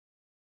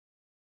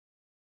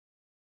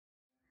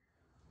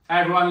Hey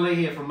everyone, Lee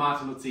here from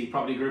Palmwoods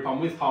Property Group. I'm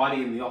with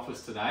Heidi in the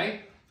office today.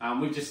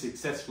 We've just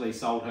successfully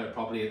sold her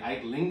property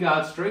at 8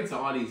 Lingard Street.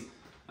 So Heidi's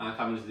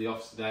coming into the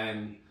office today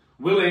and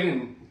willing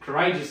and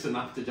courageous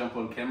enough to jump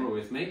on camera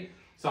with me.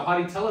 So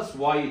Heidi, tell us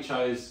why you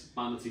chose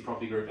Palmwoods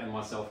Property Group and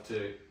myself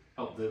to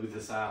help with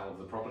the sale of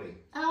the property.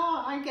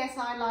 Oh, I guess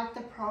I like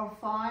the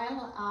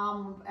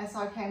profile. As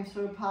I came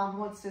through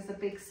Palmwoods, there's a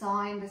big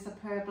sign, there's a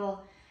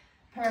purple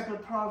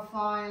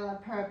profile, a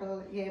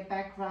purple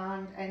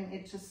background, and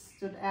it just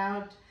stood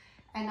out.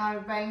 And I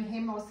rang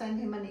him or sent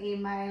him an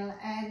email,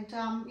 and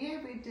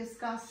we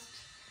discussed,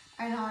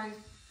 and I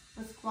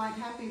was quite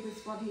happy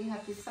with what he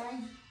had to say.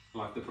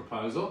 Like the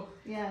proposal?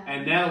 Yeah.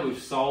 And now that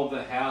we've sold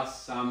the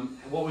house,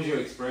 what was your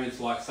experience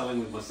like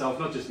selling with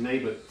myself? Not just me,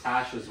 but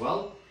Tash as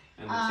well,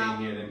 and the team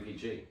here at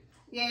MPG.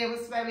 Yeah, I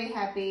was very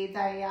happy.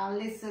 They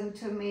listened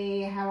to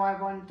me, how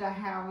I want the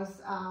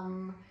house,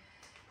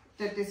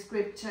 the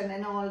description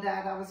and all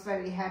that. I was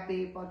very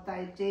happy what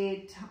they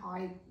did.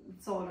 I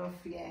sort of,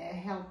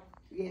 helped,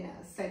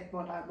 said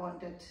what I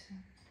wanted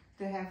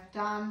to have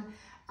done.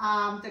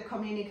 The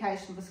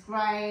communication was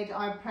great.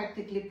 I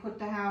practically put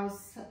the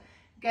house,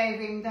 gave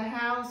him the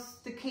house,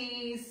 the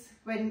keys,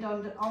 went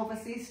on the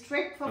overseas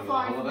trip for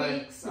 5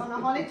 weeks on a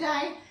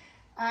holiday,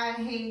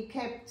 and he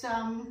kept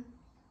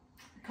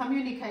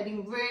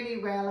communicating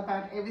really well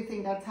about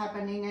everything that's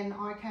happening, and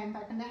I came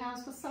back and the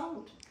house was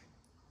sold.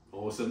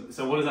 Awesome.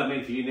 So what does that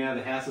mean for you now?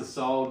 The house is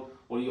sold.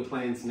 What are your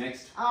plans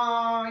next?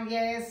 Oh,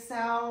 yes.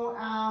 So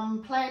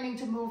planning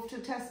to move to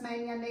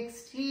Tasmania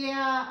next year.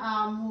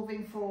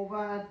 Moving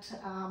forward,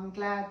 I'm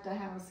glad the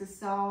house is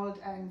sold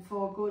and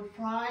for a good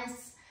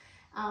price.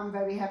 I'm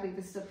very happy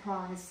with the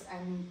price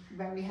and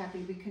very happy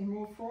we can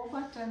move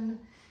forward and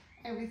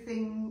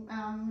everything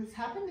is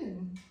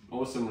happening.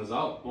 Awesome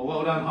result.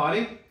 Well done,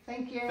 Heidi.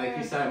 Thank you. Thank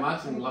you so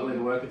much, and lovely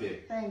to work with you.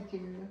 Thank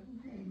you.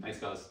 Thanks,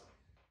 guys.